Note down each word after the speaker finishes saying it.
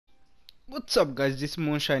What's up guys, this is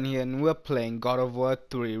Moonshine here and we're playing God of War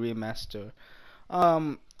 3 Remastered.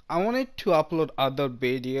 I wanted to upload other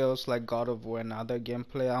videos like God of War and other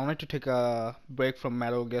gameplay. I wanted to take a break from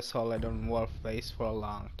Metal Gear Solid and Warface for a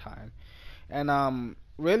long time. And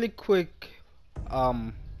really quick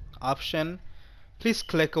um option, please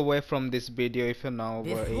click away from this video if you're now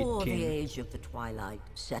over Before the 18. age of the twilight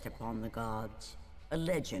set upon the gods, a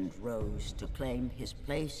legend rose to claim his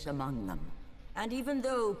place among them. And even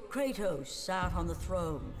though Kratos sat on the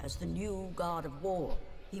throne as the new god of war,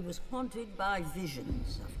 he was haunted by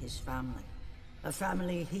visions of his family. A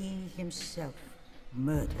family he himself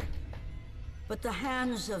murdered. But the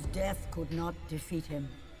hands of death could not defeat him.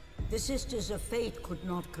 The Sisters of Fate could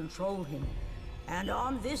not control him. And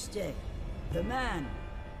on this day, the man,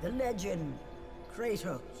 the legend,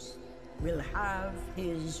 Kratos, will have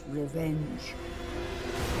his revenge.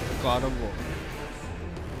 God of War.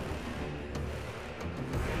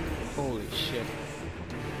 Holy shit.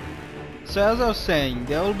 So as I was saying,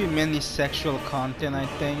 there will be many sexual content I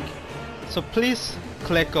think. So please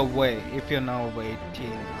click away if you're now over 18.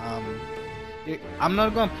 I'm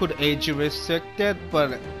not gonna put age restricted,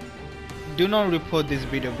 but do not report this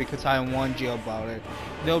video because I warned you about it.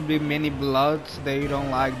 There will be many bloods that you don't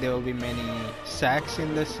like, there will be many sex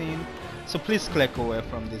in the scene. So please click away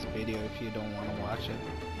from this video if you don't want to watch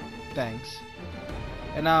it. Thanks.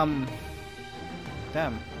 And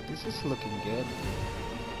damn, this is looking good.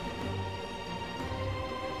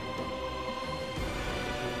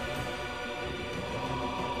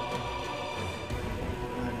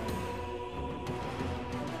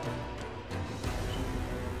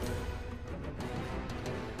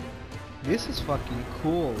 This is fucking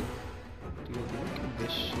cool. Dude, look at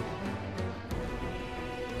this shit.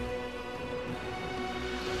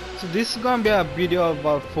 So this is gonna be a video of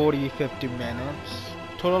about 40-50 minutes.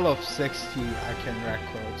 Total of 60 I can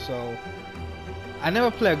record. So I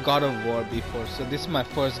never played God of War before, so this is my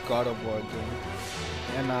first God of War game.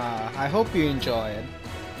 And I hope you enjoy it.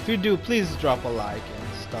 If you do, please drop a like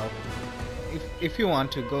and stuff. If you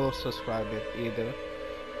want to, go subscribe it either.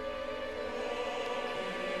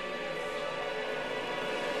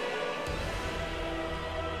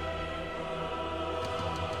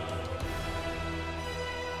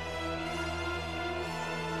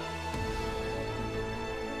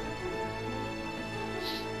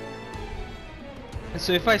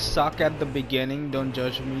 So if I suck at the beginning, don't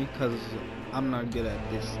judge me cause I'm not good at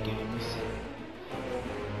these games.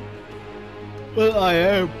 Well, I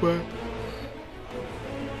am, but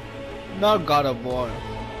not God of War.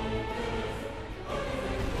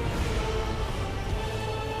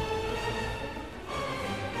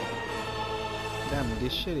 Damn,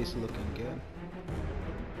 this shit is looking good.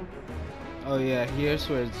 Oh yeah, here's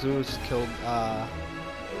where Zeus killed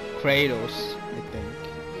Kratos, I think.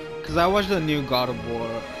 Cause I watched the new God of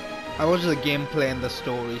War. I watched the gameplay and the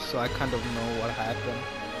story, so I kind of know what happened.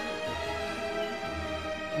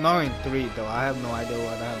 Not in 3 though, I have no idea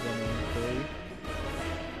what happened in 3.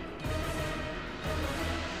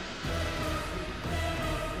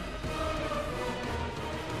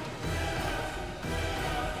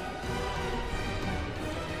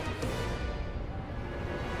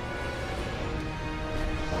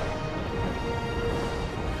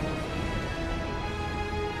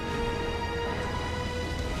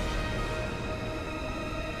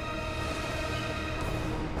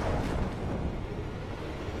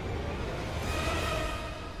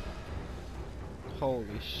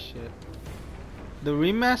 Holy shit. The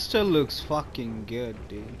remaster looks fucking good,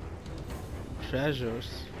 dude. Treasures.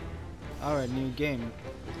 Alright, new game.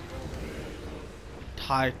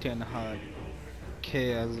 Titan HUD.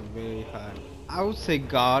 Chaos very hard. I would say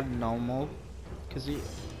God normal. Cause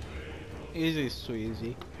easy is too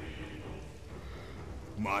easy.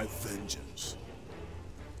 My vengeance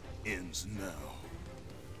ends now.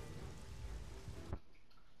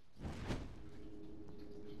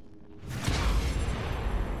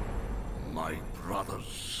 My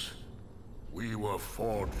brothers, we were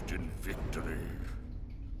forged in victory.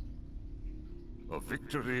 A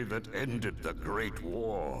victory that ended the Great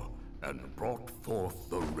War and brought forth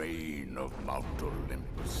the reign of Mount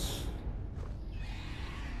Olympus.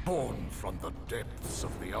 Born from the depths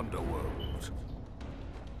of the underworld,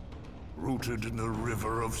 rooted in the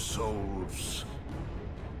river of souls,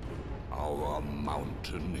 our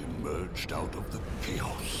mountain emerged out of the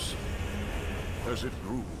chaos. As it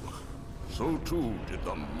grew, so too did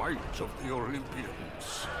the might of the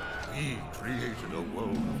Olympians. We created a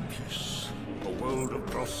world of peace, a world of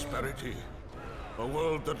prosperity, a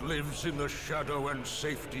world that lives in the shadow and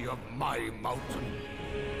safety of my mountain.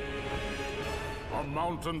 A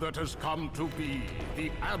mountain that has come to be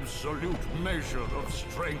the absolute measure of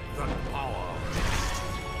strength and power.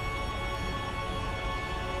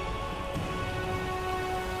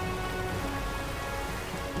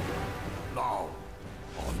 Now,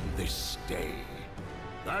 on this day,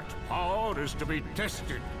 that power is to be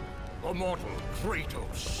tested. The mortal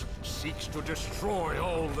Kratos seeks to destroy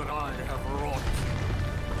all that I have wrought.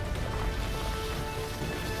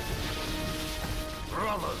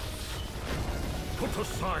 Brothers, put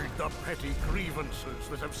aside the petty grievances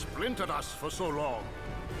that have splintered us for so long.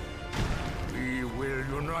 We will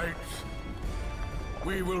unite.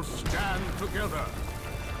 We will stand together.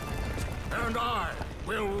 And I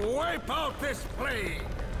will wipe out this plague.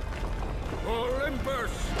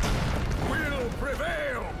 Olympus will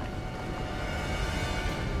prevail.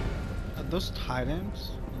 Are those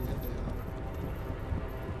titans? Yeah, they are.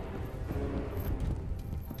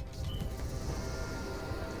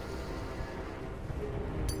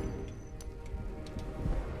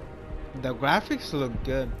 The graphics look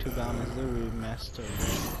good, to be honest. They're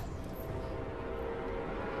remastered.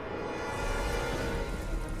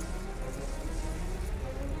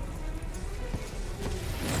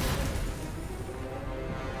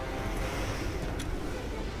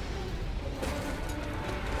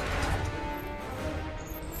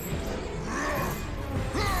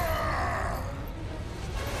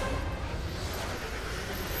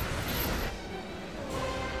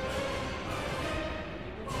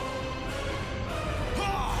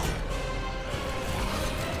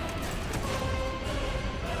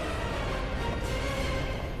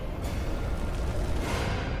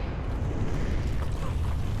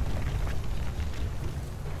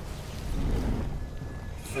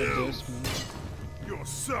 Your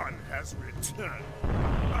son has returned.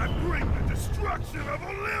 I bring the destruction of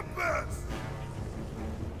Olympus!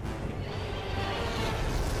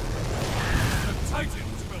 The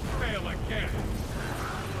Titans will fail again!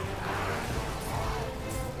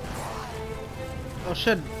 Oh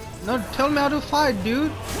shit. No, tell me how to fight,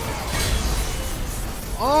 dude.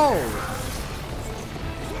 Oh.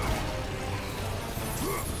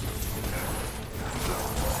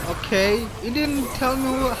 Okay, you didn't tell me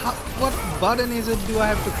what button is it do I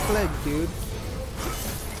have to click, dude.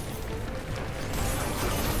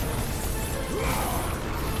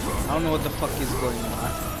 I don't know what the fuck is going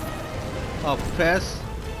on. Oh, press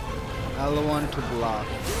L1 to block.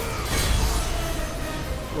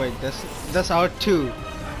 Wait, that's R2.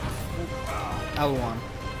 L1.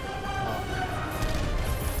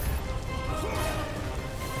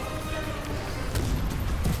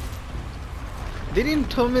 They didn't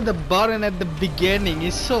tell me the button at the beginning.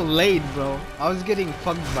 It's so late, bro. I was getting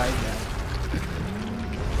fucked by that.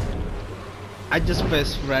 I just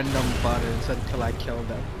pressed random buttons until I killed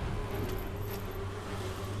them.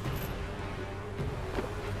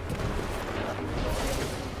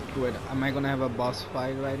 Wait, am I gonna have a boss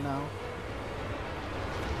fight right now?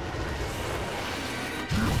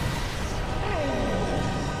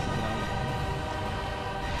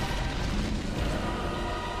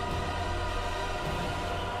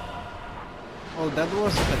 Oh, that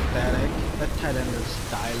was pathetic. That Titan just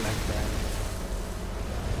died like that.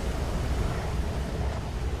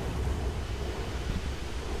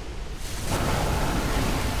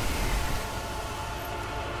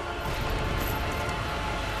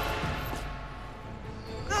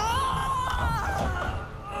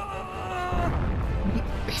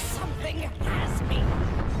 Something has me.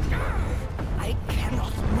 I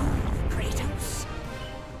cannot move, Kratos.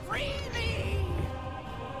 Free me!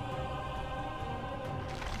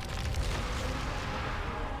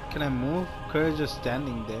 Can I move? Courage just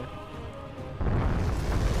standing there.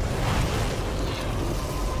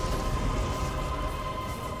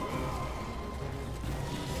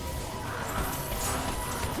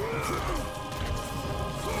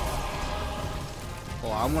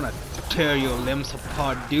 Oh, I wanna tear your limbs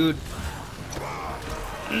apart, dude.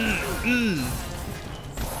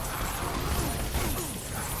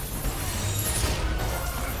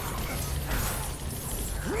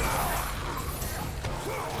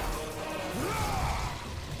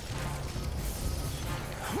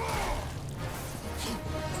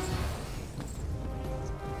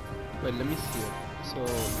 Wait, let me see it. So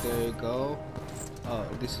there you go. Oh,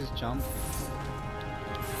 this is jump.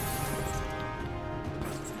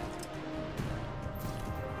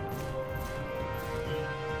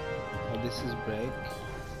 Oh, this is break.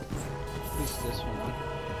 What's this one?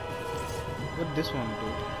 What this one do?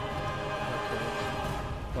 Okay.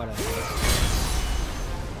 Whatever.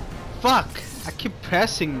 Fuck! I keep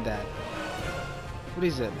pressing that. What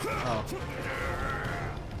is it? Oh.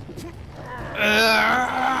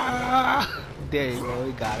 There you go,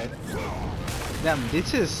 we got it. Damn,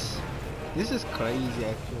 this is crazy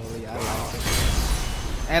actually. I like it.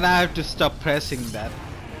 And I have to stop pressing that.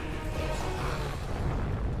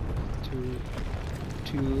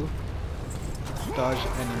 To dodge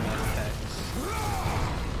enemy attacks.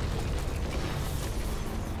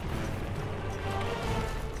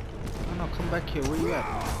 Oh no, come back here. Where you at?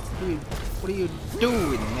 What are you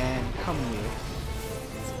doing, man? Come here.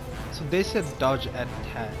 So they said dodge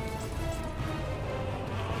attack.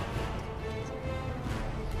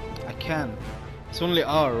 I can. It's only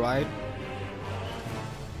R, right?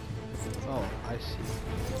 Oh, I see.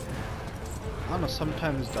 I don't know,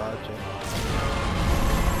 sometimes dodge it.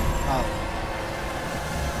 Oh.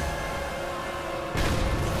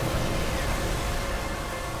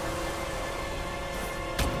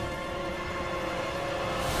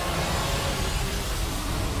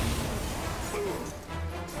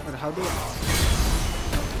 But how do I...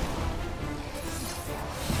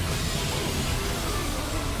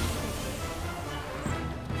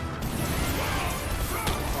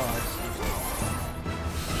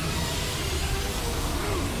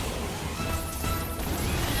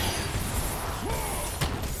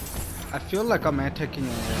 I feel like I'm attacking it,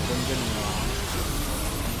 don't get me wrong.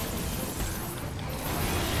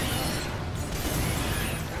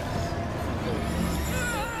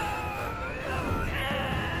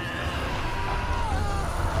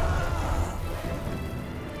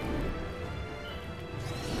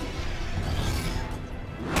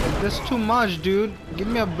 That's too much, dude. Give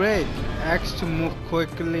me a break. X to move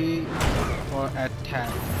quickly or attack.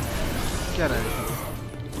 Get out of here.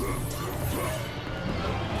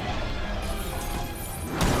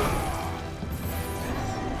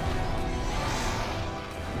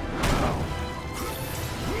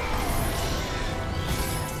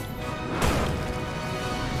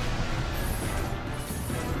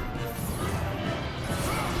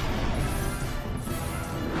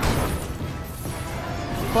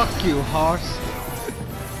 Fuck you, horse.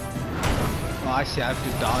 Oh, I see, I have to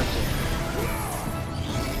dodge it.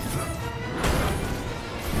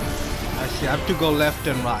 I see, I have to go left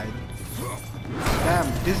and right. Damn,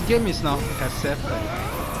 this game is now SF.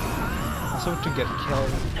 I'm supposed to get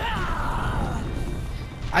killed.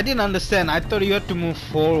 I didn't understand, I thought you had to move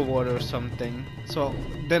forward or something. So,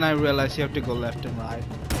 then I realized you have to go left and right.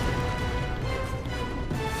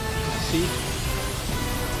 See?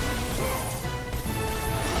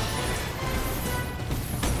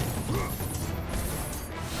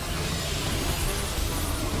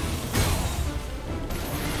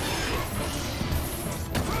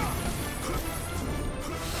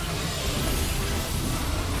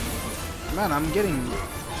 Man, I'm getting...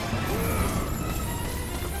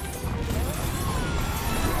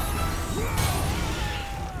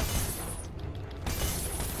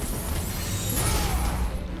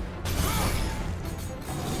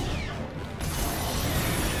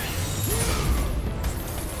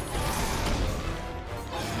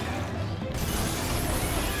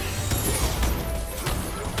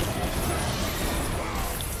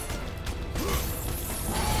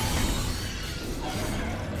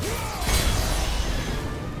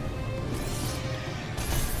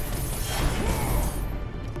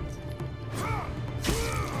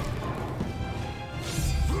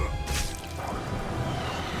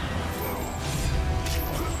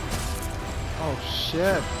 Oh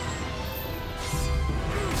shit.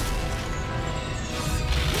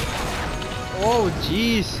 Oh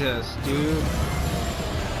Jesus, dude.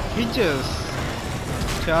 He just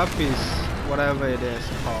chopped his whatever it is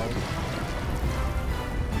called.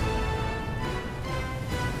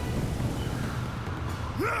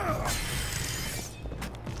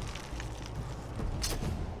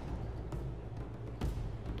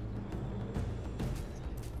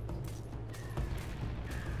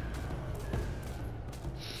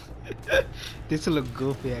 This will look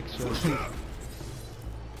goofy actually.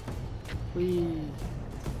 Whee.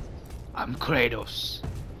 I'm Kratos.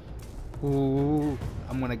 Ooh,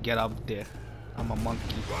 I'm gonna get up there. I'm a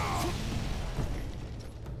monkey.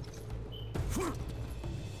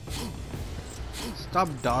 Stop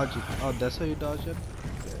dodging. Oh, that's how you dodge it?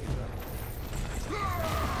 There you go.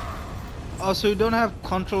 Oh, so you don't have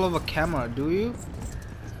control of a camera, do you?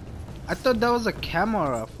 I thought that was a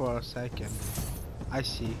camera for a second. I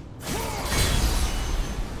see.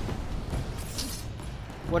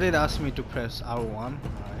 What did it ask me to press? R1? Alright.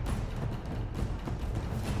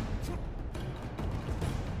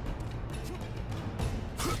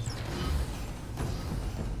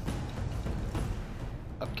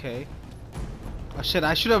 Okay. Oh shit,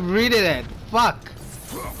 I should have read it. Fuck.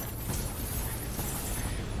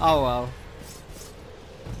 Oh well.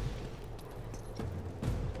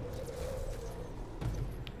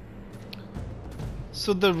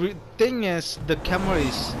 So the thing is, the camera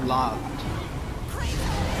is locked.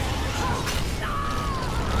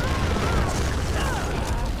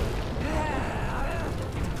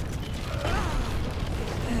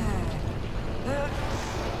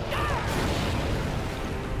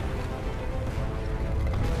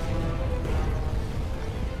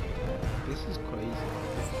 This is crazy.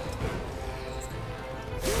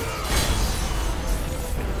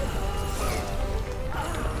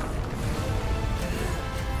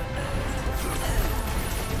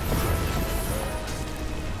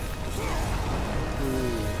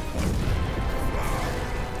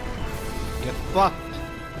 Get fucked.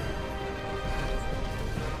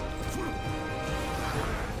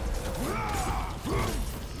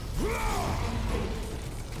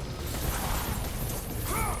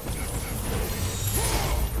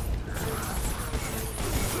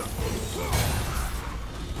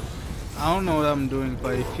 I don't know what I'm doing,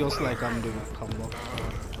 but it feels like I'm doing a combo.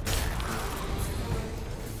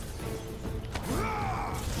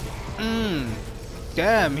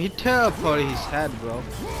 Damn, he teleported his head, bro.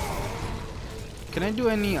 Can I do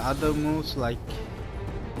any other moves, like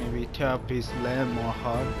maybe tear up his limb or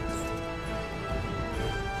heart?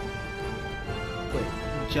 Wait,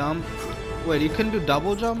 jump. Wait, you can do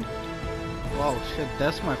double jump? Wow, shit,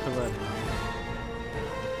 that's my favorite.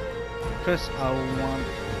 Press R1.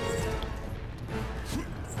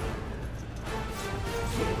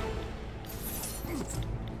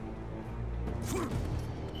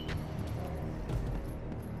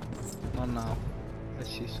 Oh, now I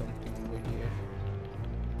see something over here.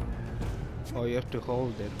 Oh, you have to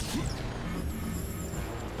hold it.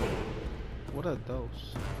 What are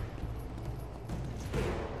those?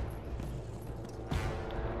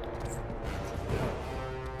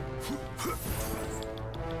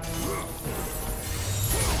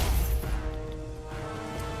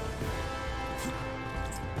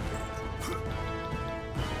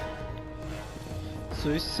 So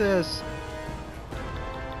it says,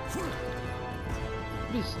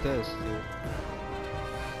 what is this, dude?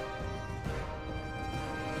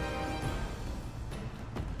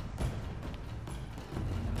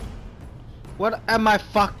 What am I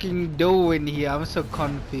fucking doing here? I'm so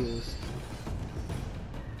confused.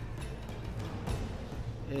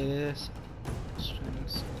 It is string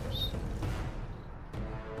source.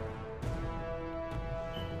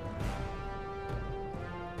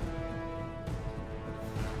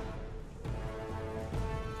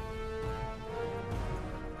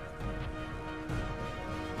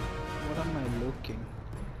 What am I looking?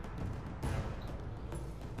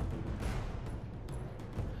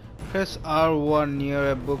 Press R1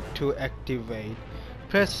 near a book to activate.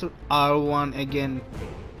 Press R1 again.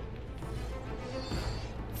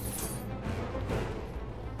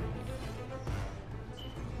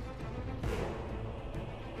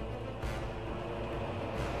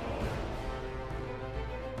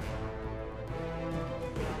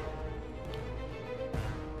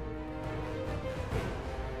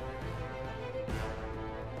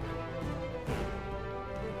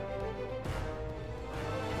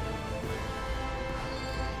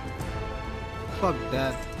 Fuck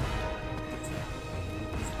that.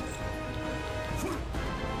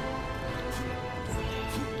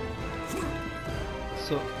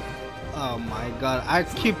 So, oh my god, I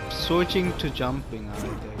keep switching to jumping out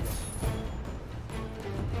of there.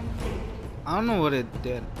 I don't know what it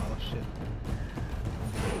did. Oh shit.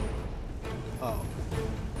 Oh,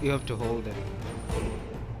 you have to hold it.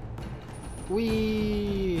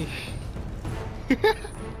 Wee.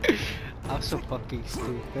 I'm so fucking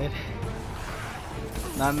stupid.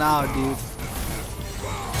 Not now, dude.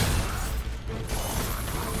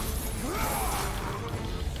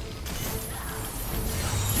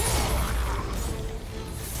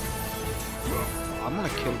 I'm gonna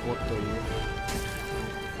kill both of you.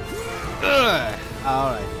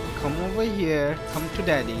 Alright, come over here. Come to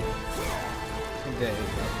daddy. There you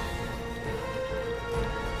go.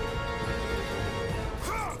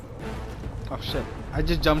 Oh shit, I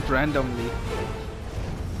just jumped randomly.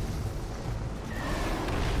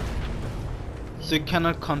 So you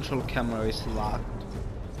cannot control camera, it's locked.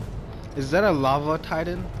 Is that a lava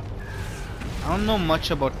titan? I don't know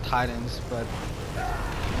much about titans, but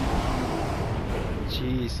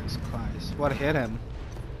Jesus Christ, what hit him?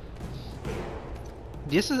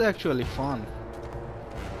 This is actually fun.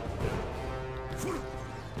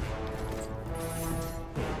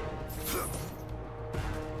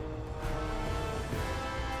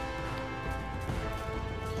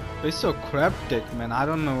 It's so cryptic, man. I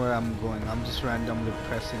don't know where I'm going. I'm just randomly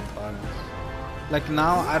pressing buttons. Like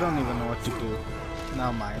now, I don't even know what to do.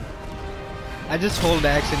 Now mind. I just hold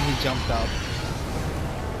X and he jumped out.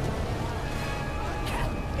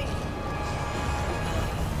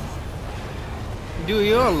 Dude,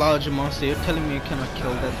 you're a large monster. You're telling me you cannot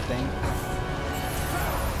kill that thing?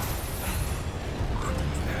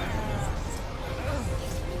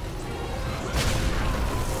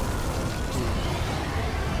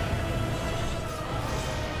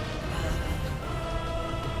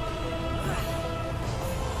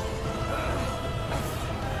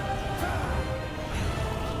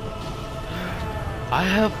 I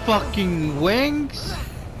have fucking wings?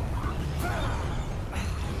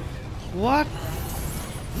 What?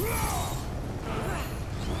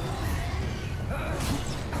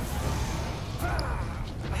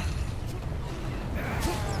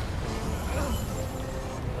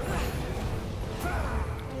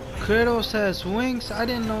 Kratos has wings? I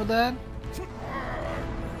didn't know that.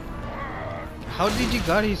 How did he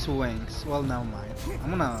got his wings? Well, never mind.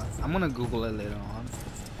 I'm gonna Google it later on.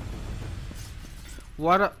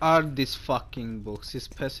 What are these fucking books? It's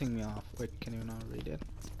pissing me off. Wait, can you not read it?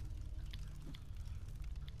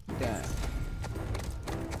 Damn.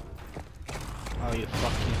 Oh, you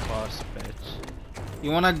fucking horse bitch.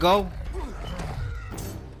 You wanna go?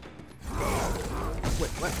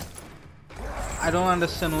 Wait, what? I don't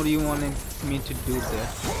understand what you wanted me to do there.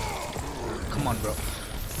 Come on, bro.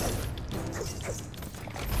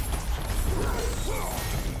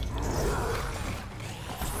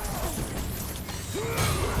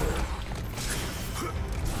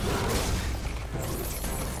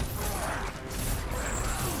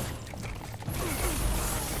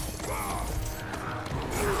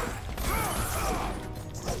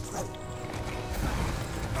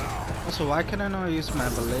 Also, why can I not use my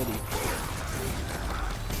ability?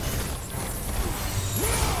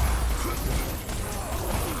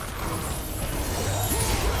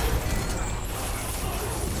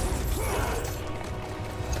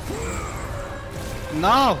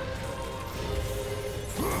 No!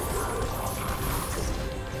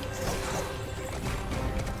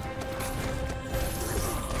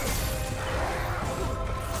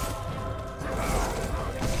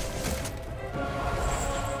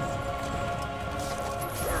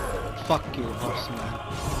 Fuck you, horseman.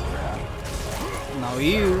 Now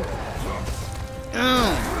you.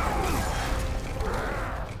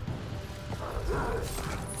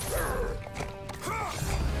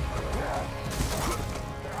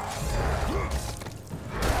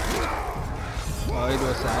 Oh, it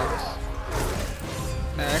was X.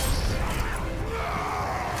 X.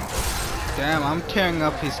 Damn, I'm tearing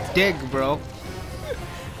up his dick, bro.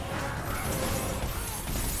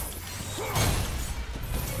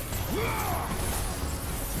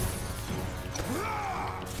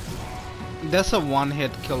 That's a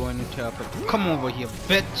one-hit kill when you tear up it. Come over here,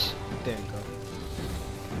 bitch. There you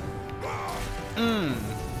go.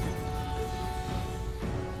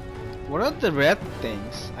 What are the red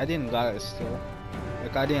things? I didn't got it still.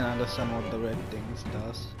 Like, I didn't understand what the red things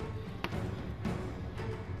does.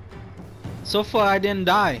 So far I didn't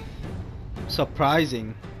die.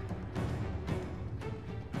 Surprising.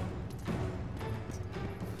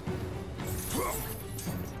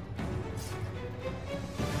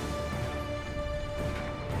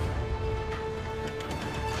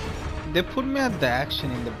 They put me at the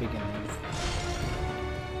action in the beginning.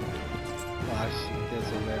 Oh, I see.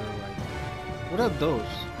 There's a letter right there. What are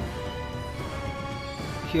those?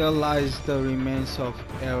 Here lies the remains of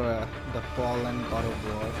Era, the fallen god of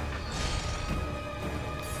war.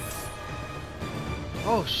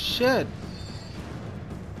 Oh shit!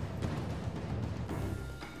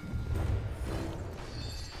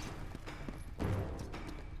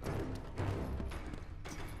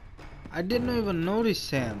 I didn't even notice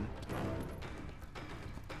him.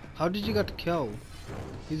 How did you get killed?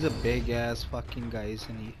 He's a big ass fucking guy,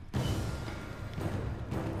 isn't he?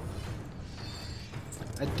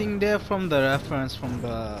 I think they're from the reference from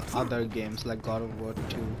the other games like God of War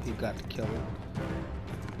 2. He got killed.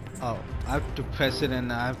 Oh, I have to press it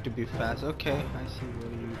and I have to be fast. Okay, I see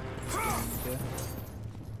what you're doing there.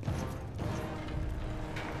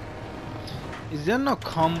 Is there no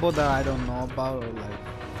combo that I don't know about, or like?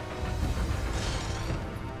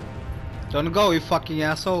 Don't go, you fucking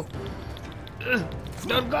asshole!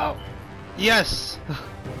 Don't go! Yes!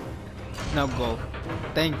 Now go.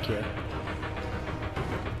 Thank you.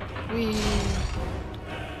 Whee!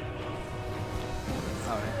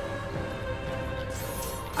 Alright.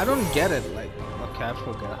 I don't get it, like, okay, I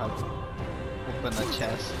forgot how to open a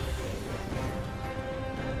chest.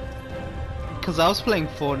 Cause I was playing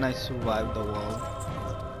Fortnite Survive the World.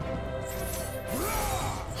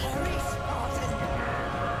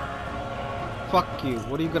 Fuck you,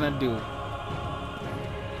 what are you gonna do?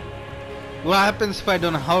 What happens if I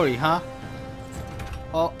don't hurry, huh?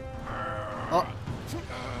 Oh. Oh.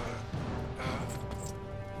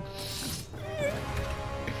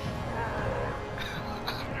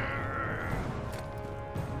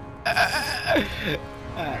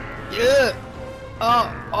 Yeah.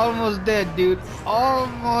 Oh, almost dead, dude.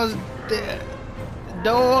 Almost dead.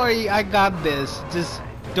 Don't worry, I got this. Just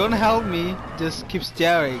don't help me. Just keep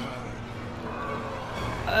staring.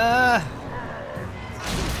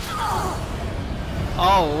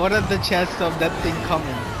 Oh, what are the chances of that thing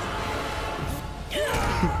coming?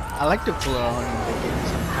 I like to fool around in the game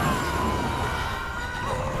sometimes.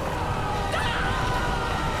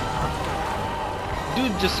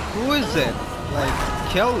 Dude, just squeeze it. Like,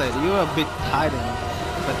 kill it. You're a big titan.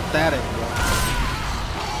 Pathetic, bro.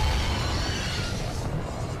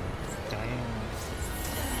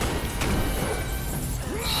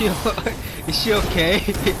 Damn. Is she okay?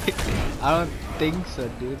 I don't think so,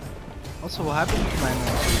 dude. Also, what happened to my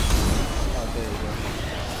energy? Oh, there you go.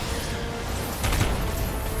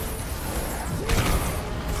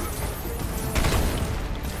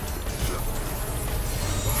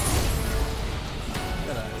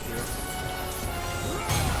 Get out of here.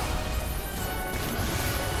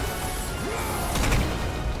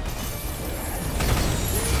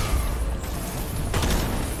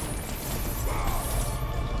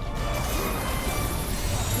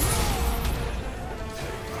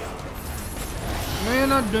 No, you're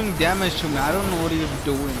not doing damage to me. I don't know what you're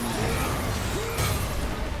doing.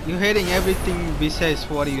 You're hitting everything besides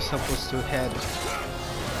what you're supposed to hit.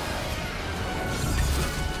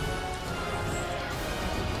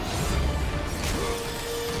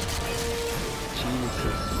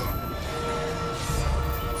 Jesus.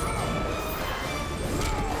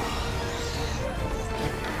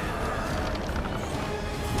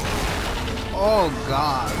 Oh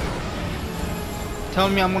God. Tell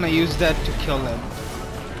me I'm gonna use that to kill him.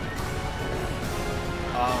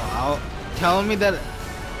 Oh, tell me that.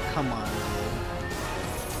 Come on, dude.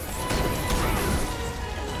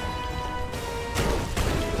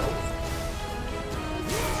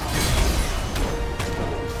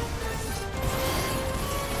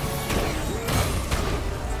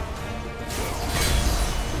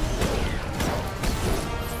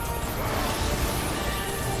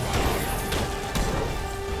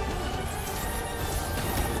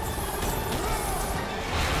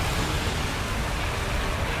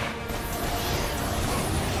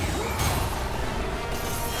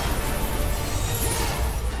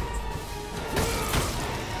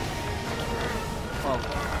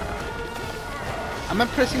 Am I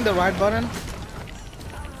pressing the right button?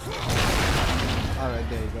 Alright,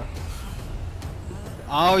 there you go.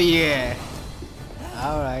 Oh yeah.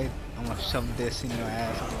 Alright, I'm gonna shove this in your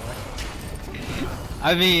ass, boy.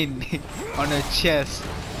 I mean, on your chest.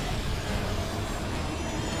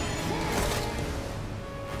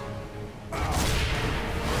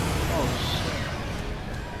 Oh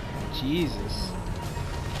shit. Jesus.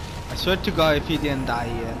 I swear to God if he didn't die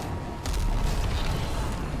yet.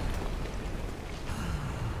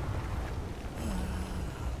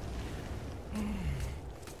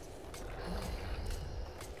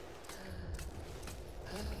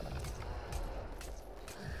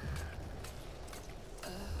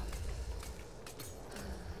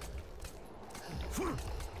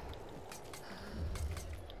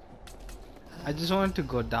 I just wanted to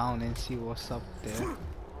go down and see what's up there.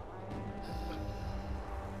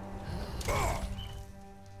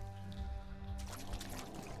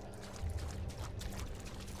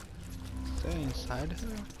 Is that inside her?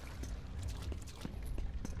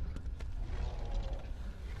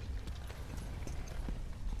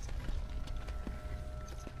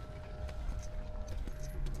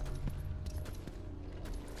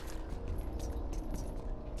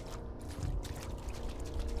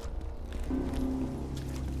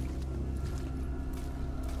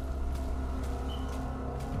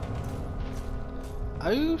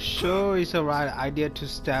 Are you sure it's the right idea to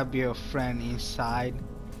stab your friend inside?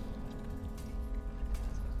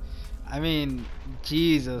 I mean,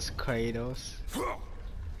 Jesus, Kratos.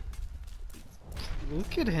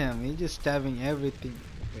 Look at him, he's just stabbing everything.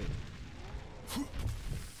 Wait.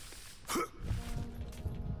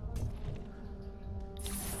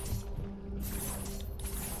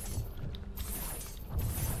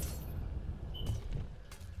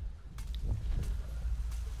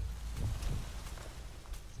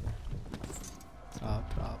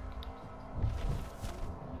 Drop.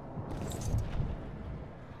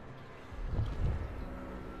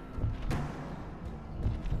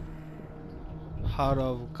 Heart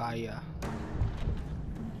of Gaia.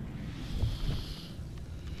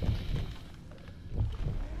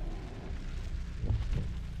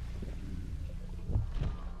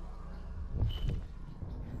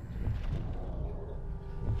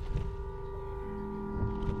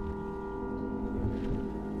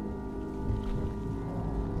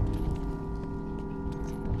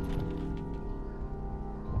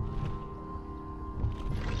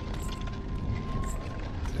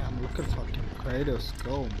 Kratos,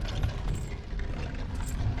 go, man.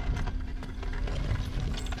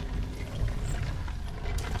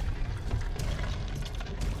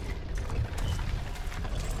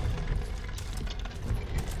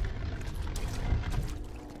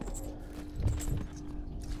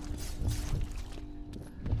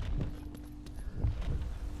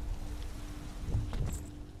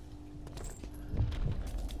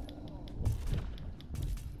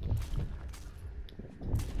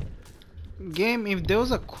 Game, if there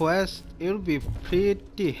was a quest, it would be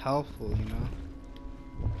pretty helpful, you know.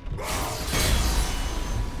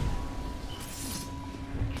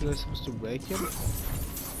 Should I supposed to break it?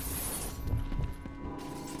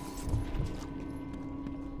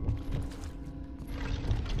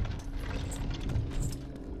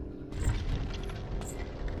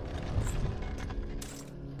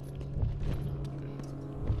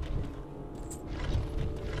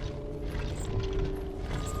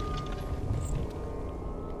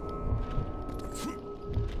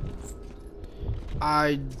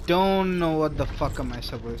 I don't know what the fuck am I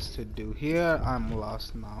supposed to do here. I'm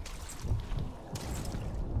lost now.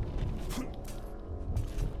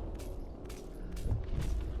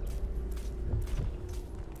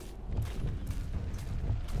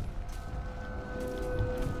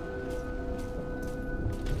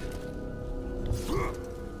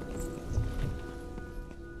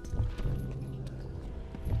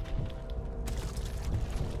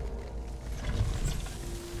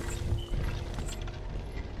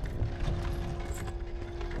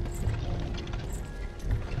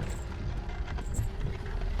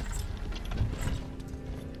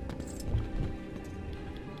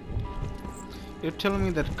 You're telling me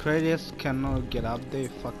that Kratos cannot get up there, you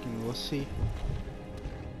fucking wussy?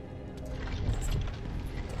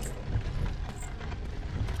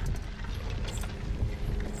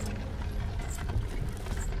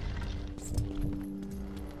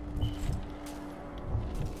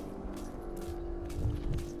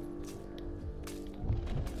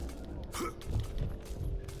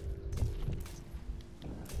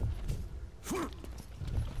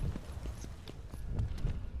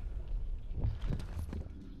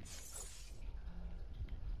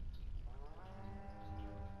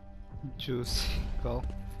 Juicy, go.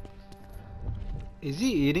 Is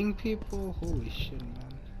he eating people? Holy shit, man.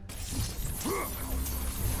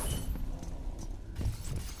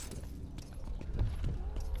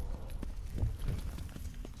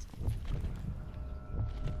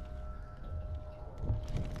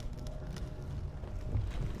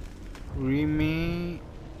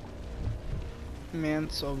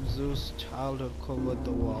 Remains of Zeus' childhood covered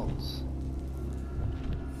the walls.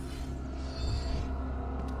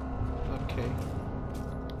 Okay.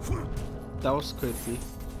 That was creepy.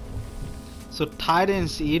 So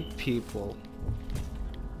titans eat people.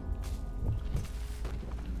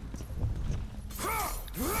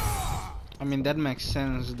 I mean, that makes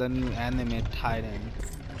sense. The new anime Titan,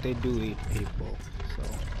 they do eat people. So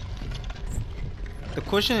the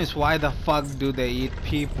question is, why the fuck do they eat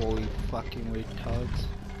people, you fucking retards?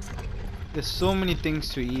 There's so many things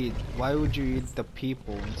to eat. Why would you eat the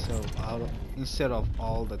people instead of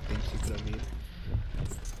all the things you could have eaten?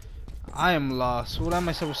 I am lost. What am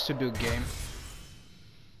I supposed to do, game?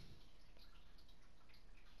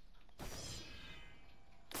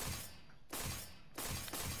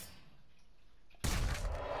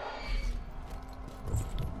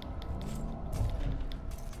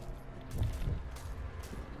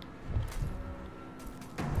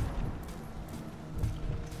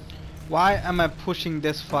 Why am I pushing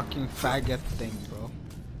this fucking faggot thing, bro?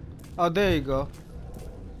 Oh, there you go.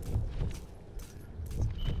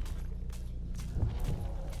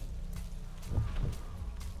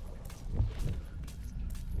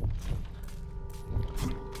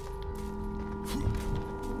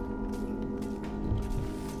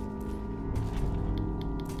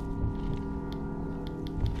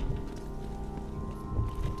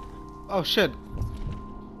 Oh shit.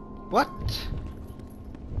 What?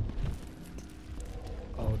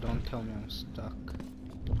 Oh, don't tell me I'm stuck.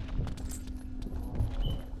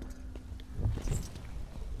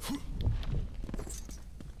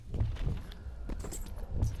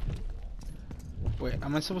 Wait,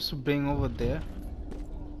 am I supposed to bring over there?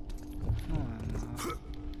 No, I'm not.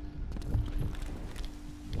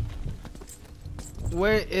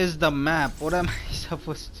 Where is the map? What am I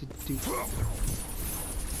supposed to do?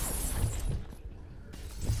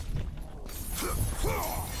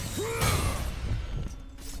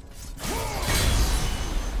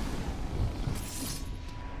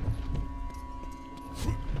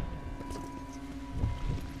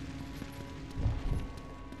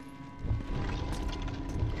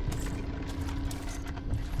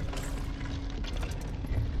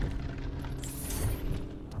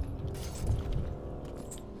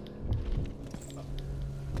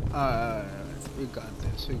 Uh, we got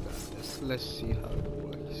this, we got this. Let's see how it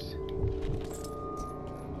works.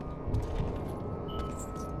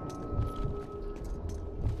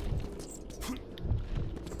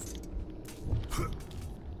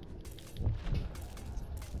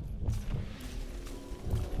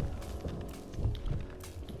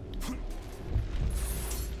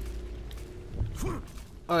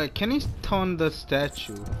 Alright, can he turn the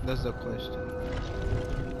statue? That's the question.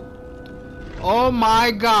 Oh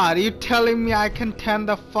my god, you telling me I can turn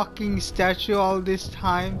the fucking statue all this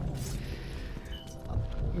time?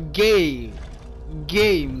 Game,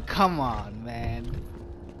 come on, man.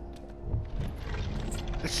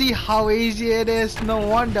 See how easy it is? No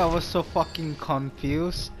wonder I was so fucking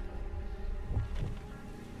confused.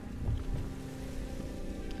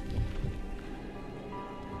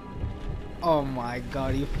 Oh my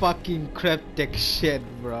god, you fucking cryptic shit,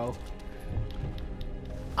 bro.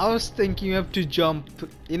 I was thinking you have to jump.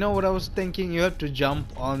 You know what I was thinking? You have to jump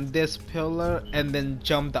on this pillar and then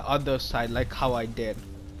jump the other side, like how I did,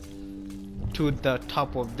 to the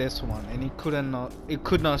top of this one, and it could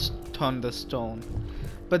not turn the stone.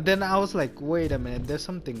 But then I was like, wait a minute, there's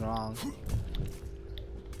something wrong.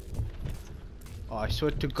 Oh, I swear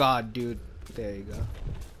to God, dude. There you go.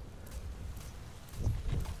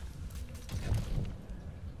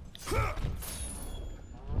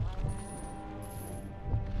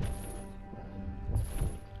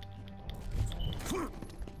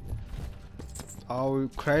 Oh,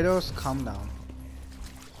 Kratos, calm down.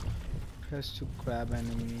 Press to grab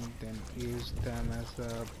enemy, then use them as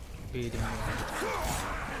a beating ram.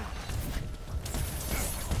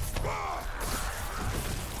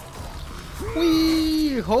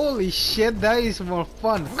 Whee! Holy shit, that is more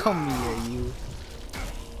fun. Come here, you.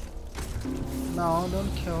 No,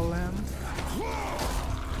 don't kill him.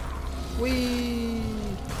 Whee!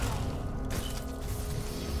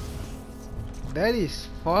 That is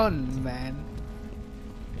fun, man.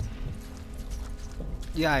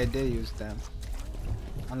 Yeah, I did use them.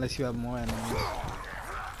 Unless you have more enemies.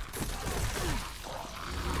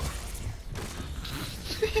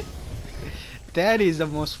 That is the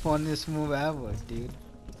most funnest move ever, dude.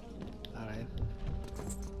 Alright.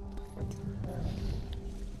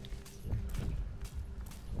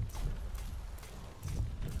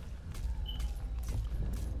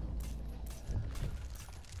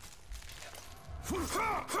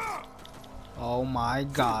 Oh my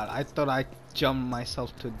god, I thought I jumped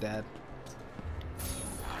myself to death.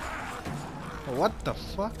 What the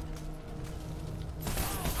fuck?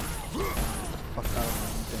 Fuck out of my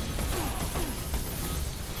thing.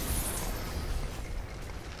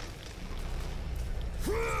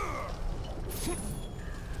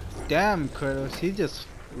 Damn, Kratos, he just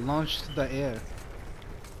launched to the air.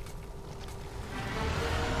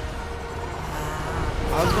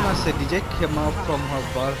 I was gonna say, did it come out from her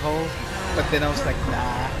butthole? But then I was like,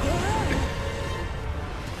 nah.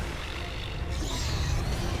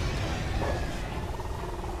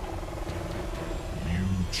 You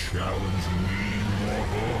challenge me,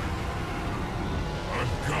 mortal? A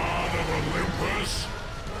god of Olympus?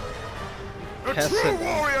 A true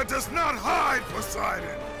warrior does not hide,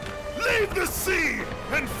 Poseidon! Leave the sea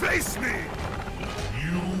and face me!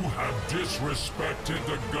 You have disrespected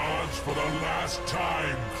the gods for the last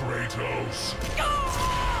time, Kratos.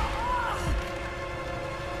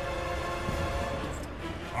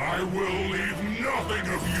 I will leave nothing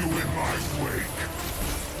of you in my wake.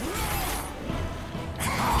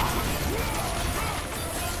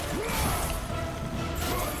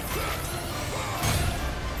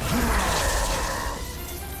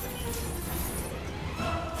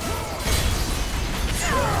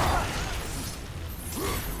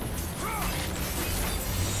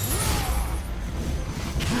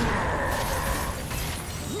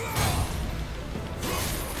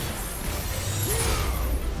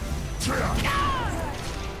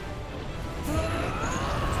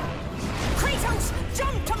 Kratos,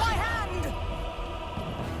 jump to my hand!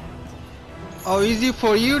 Oh, easy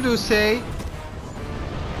for you to say.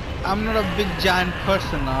 I'm not a big giant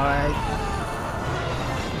person, alright?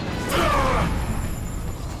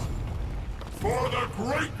 For the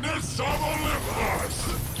greatness of Olympus!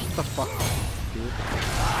 What the fuck, dude?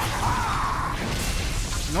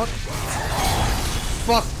 Not.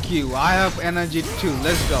 Fuck you, I have energy too,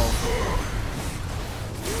 let's go.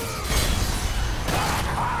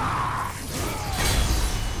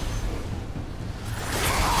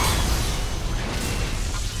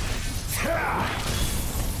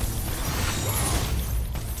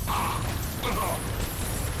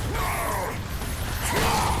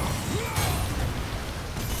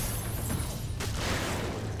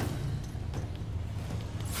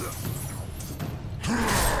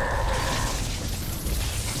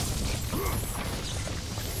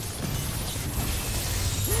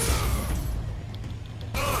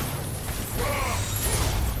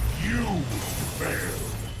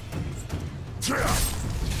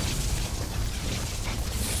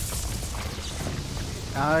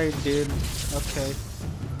 Alright, dude. Okay.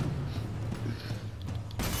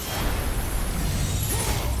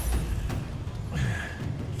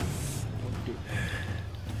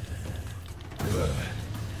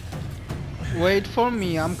 Wait for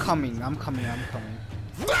me, I'm coming.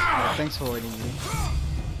 Yeah, thanks for waiting me.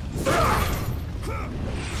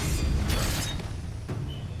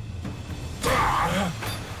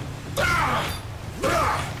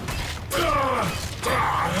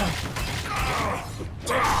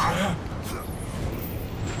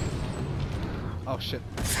 Oh shit.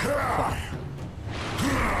 Fuck.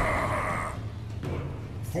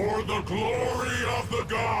 For the glory of the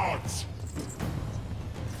gods!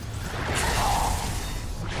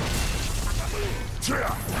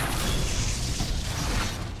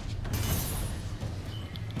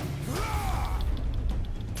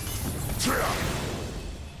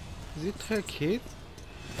 Is it her kid?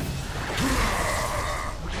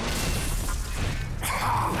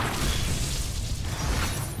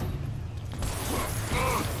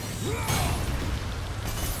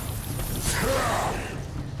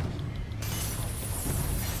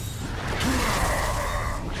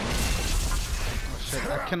 Oh shit,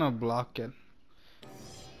 I cannot block it.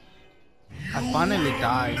 I finally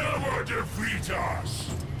died. Never defeat us!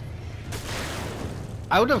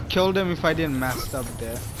 I would have killed him if I didn't mess up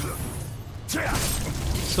there.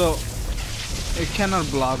 So, it cannot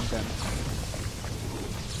block them.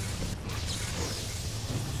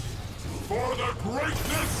 For the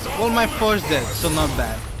greatness of Well, my force dead, so not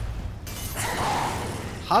bad.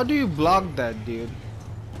 How do you block that, dude?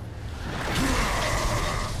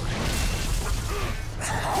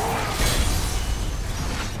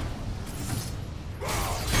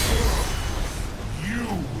 you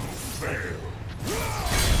will fail.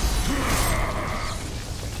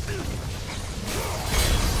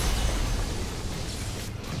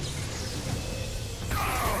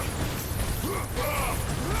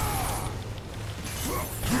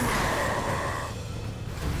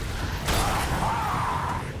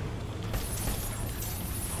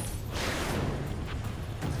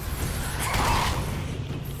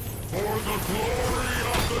 For the glory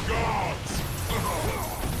of the gods!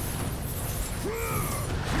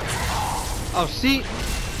 Oh, see?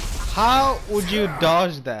 How would you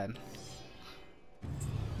dodge that?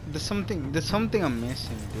 There's something I'm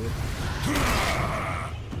missing, dude.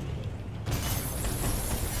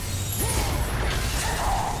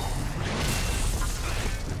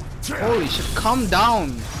 Holy shit, calm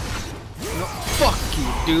down. No, fuck you,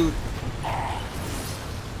 dude.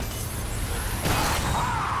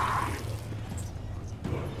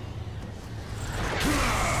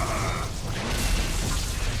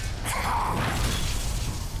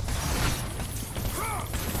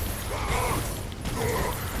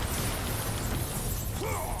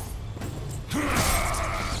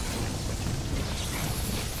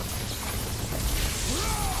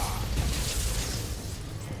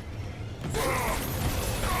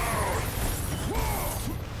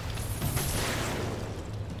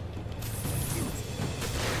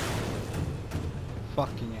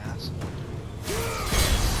 Fucking ass.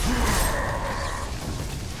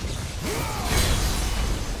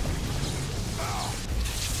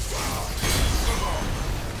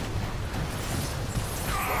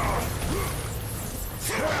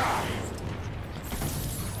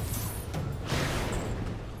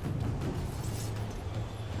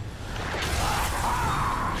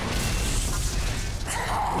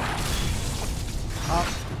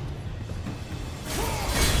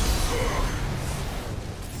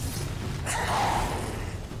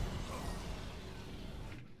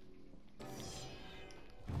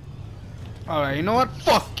 Alright, you know what?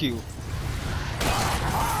 Fuck you.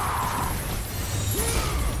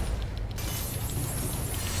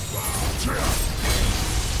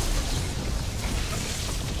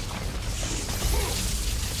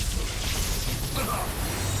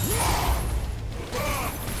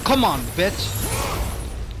 Come on, bitch.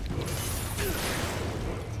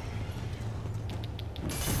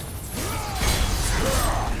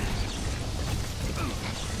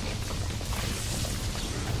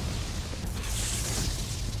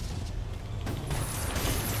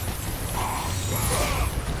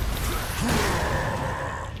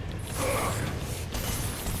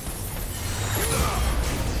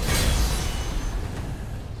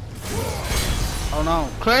 Oh no.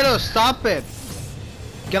 Kratos, stop it!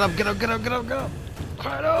 Get up, get up, get up, get up, get up!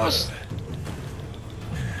 Kratos!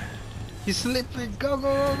 He's sleeping. Go,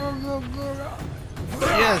 go, go, go, go, go, go.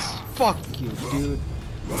 Yes, fuck you, dude.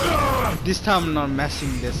 This time I'm not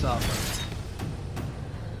messing this up.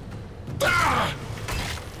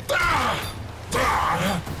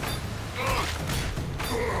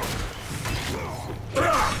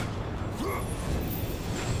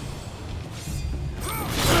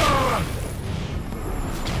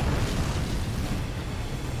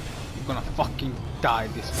 gonna fucking die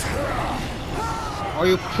this time. Oh,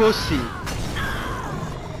 you pussy.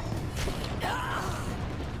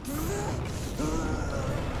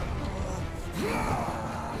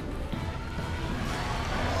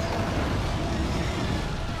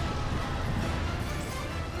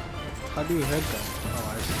 How do you hit them?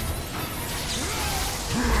 Oh, I see.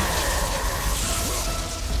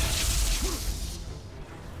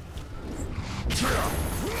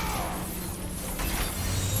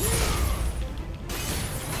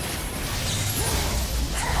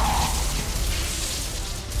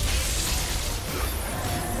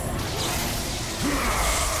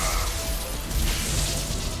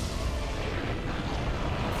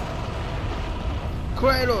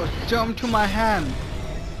 Kratos, jump to my hand!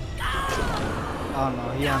 Oh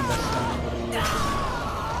no, he understands what he is doing.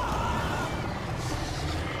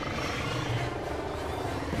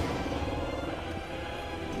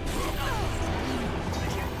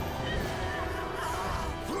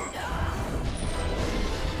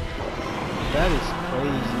 That is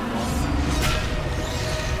crazy, man.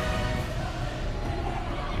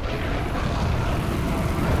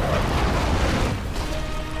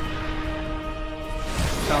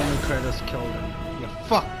 Tell me Kratos killed him. Yeah,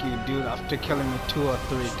 fuck you, dude, after killing me 2 or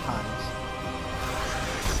 3 times.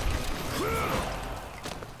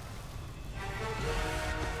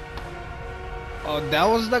 Oh, that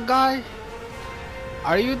was the guy?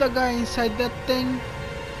 Are you the guy inside that thing?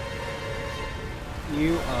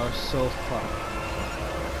 You are so fucked.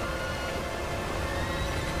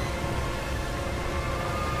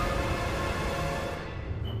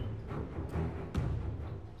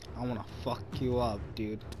 I wanna fuck you up,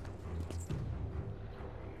 dude.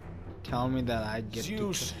 Tell me that I get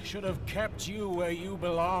Zeus should have kept you where you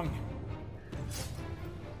belong.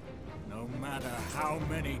 No matter how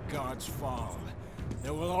many gods fall,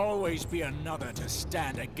 there will always be another to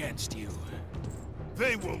stand against you.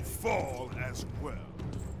 They will fall as well.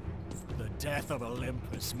 The death of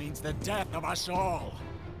Olympus means the death of us all.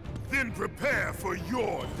 Then prepare for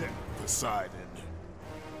your death, Poseidon.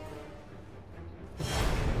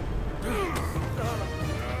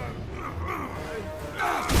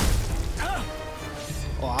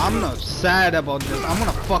 Oh, I'm not sad about this. I'm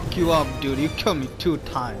gonna fuck you up, dude. You killed me 2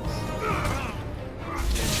 times.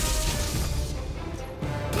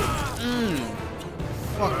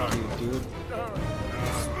 Fuck you, dude.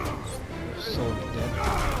 You're so dead.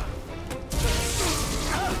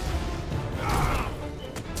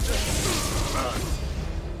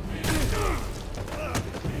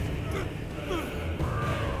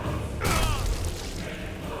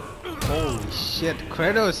 Holy shit,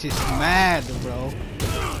 Kratos is mad, bro.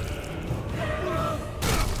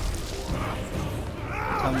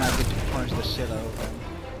 Tell me I get to punch the shit out of him.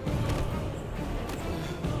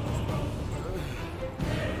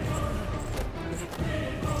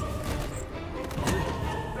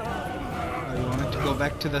 Oh, you wanted to go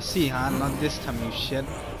back to the sea, huh? Not this time, you shit.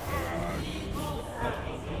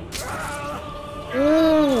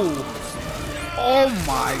 Ooh! Oh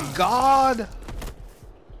my god!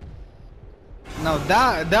 Now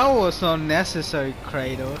that was unnecessary,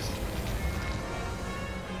 Kratos.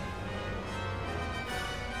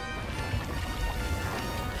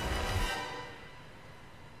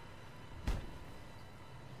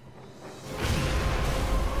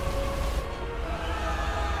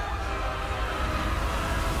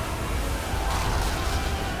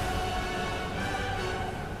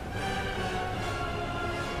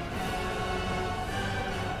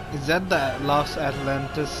 Is that the Los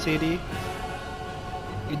Atlantis city?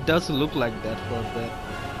 It does look like that for a bit.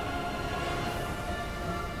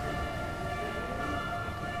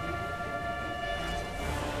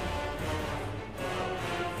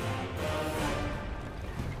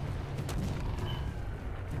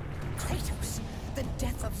 Kratos, the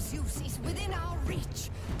death of Zeus is within our reach.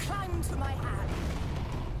 Climb to my hand.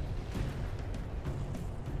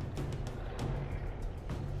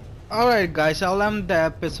 Alright guys, I'll end the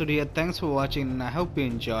episode here. Thanks for watching and I hope you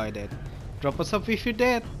enjoyed it. Drop us up if you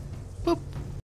did. Boop.